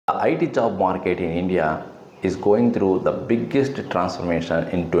The IT job market in India is going through the biggest transformation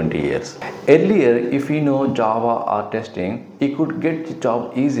in 20 years. Earlier, if you know Java or testing, you could get the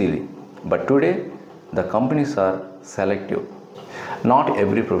job easily. But today, the companies are selective. Not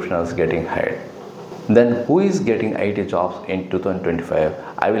every professional is getting hired. Then who is getting IT jobs in 2025?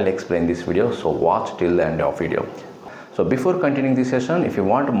 I will explain this video, so watch till the end of video. So before continuing this session, if you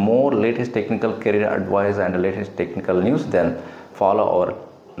want more latest technical career advice and latest technical news, then follow our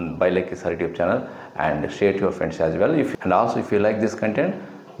byluckysir YouTube channel and share to your friends as well. And also if you like this content,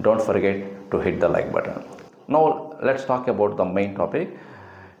 don't forget to hit the like button. Now let's talk about the main topic.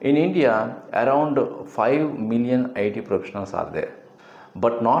 In India, around 5 million IT professionals are there,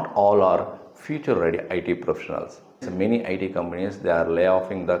 but not all are future ready IT professionals. Many IT companies, they are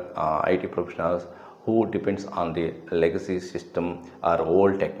layoffing the IT professionals who depends on the legacy system or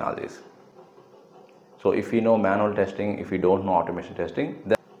old technologies. So if you know manual testing, if you don't know automation testing,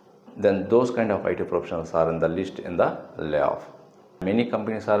 then those kind of IT professionals are in the list in the layoff. Many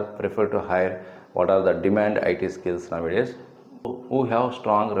companies are prefer to hire what are the demand IT skills nowadays, who have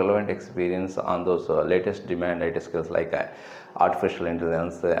strong relevant experience on those latest demand IT skills like artificial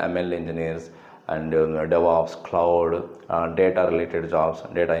intelligence, ML engineers, and DevOps, cloud, data related jobs,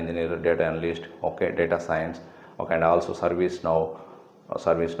 data engineer, data analyst, okay, data science, okay, and also ServiceNow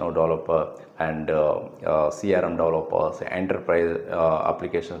developer, and CRM developers, enterprise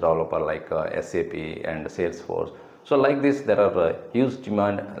applications developer like SAP and Salesforce. So like this, there are huge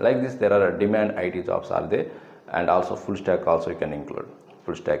demand. Like this, there are demand IT jobs are there, and also full stack also you can include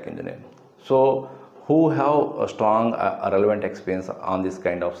full stack engineer. So who have a strong relevant experience on this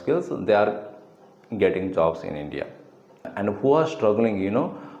kind of skills, they are getting jobs in India. And who are struggling,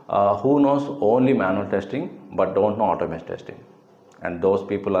 who knows only manual testing but don't know automation testing, and those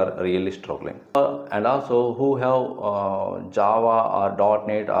people are really struggling. And also who have Java or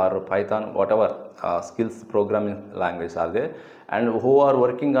 .NET or Python, whatever skills programming language are there, and who are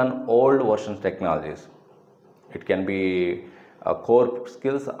working on old versions technologies. It can be core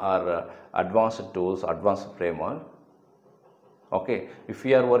skills or advanced tools, advanced framework. Okay, if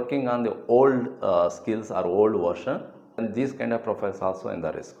we are working on the old skills or old version, then these kind of profiles also in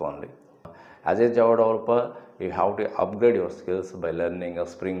the risk only. As a Java developer, you have to upgrade your skills by learning a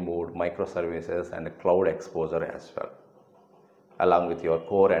Spring Boot, microservices, and cloud exposure as well, along with your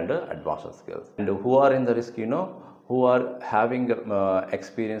core and advanced skills. And who are in the risk, who are having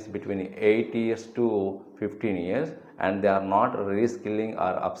experience between 8 years to 15 years, and they are not reskilling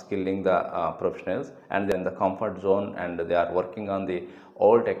or upskilling the professionals, and they're in the comfort zone and they are working on the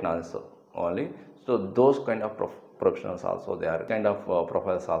old technologies only. So those kind of professionals also, they are kind of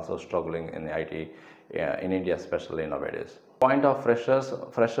profiles also struggling in IT in India, especially nowadays. Point of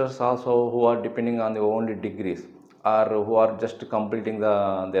freshers also who are depending on the only degrees, or who are just completing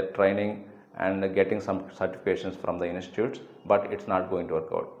their training and getting some certifications from the institutes, but it's not going to work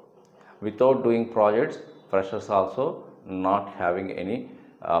out. Without doing projects, freshers also not having any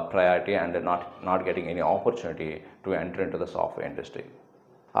priority and not getting any opportunity to enter into the software industry.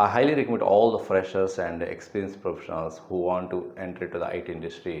 I highly recommend all the freshers and experienced professionals who want to enter into the IT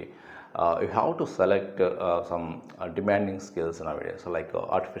industry. You have to select some demanding skills nowadays, so like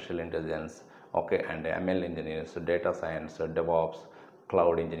artificial intelligence, okay, and ML engineers, data science, DevOps,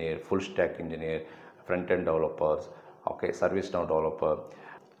 cloud engineer, full stack engineer, front-end developers, okay, ServiceNow developer,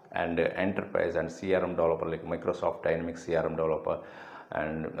 and enterprise and CRM developer like Microsoft Dynamics CRM developer,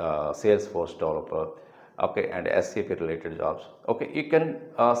 and Salesforce developer, okay, and SAP related jobs. Okay, you can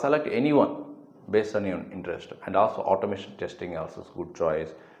select anyone based on your interest, and also automation testing also is good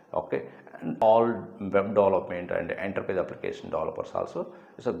choice, okay, and all web development and enterprise application developers also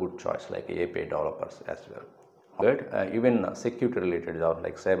is a good choice, like API developers as well. But even security related jobs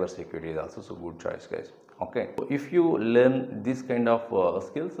like cybersecurity is also a good choice, guys. Okay, so if you learn this kind of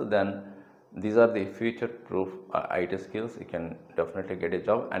skills, then these are the future proof IT skills. You can definitely get a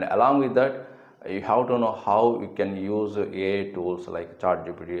job, and along with that, you have to know how you can use AI tools like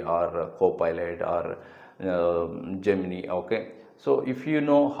ChatGPT or Copilot or Gemini. Okay, so if you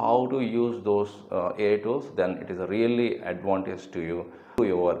know how to use those AI tools, then it is a really advantage to you, to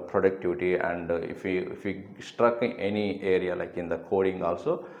your productivity. And if you struck in any area like in the coding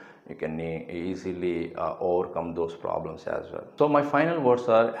also, you can easily overcome those problems as well. So my final words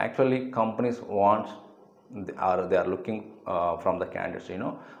are, actually companies want, or they are looking from the candidates,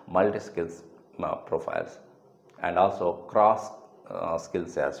 multi skills profiles, and also cross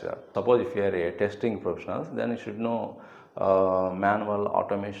skills as well. Suppose if you are a testing professional, then you should know manual,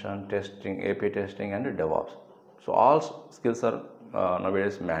 automation, testing, API testing, and DevOps. So all skills are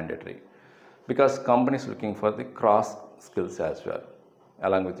nowadays mandatory, because companies looking for the cross skills as well.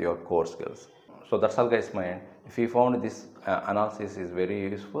 along with your core skills. So that's all guys, my end. If you found this analysis is very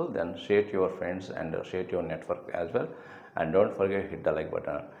useful, then share to your friends and share to your network as well, and don't forget hit the like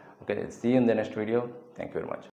button. Okay, see you in the next video. Thank you very much.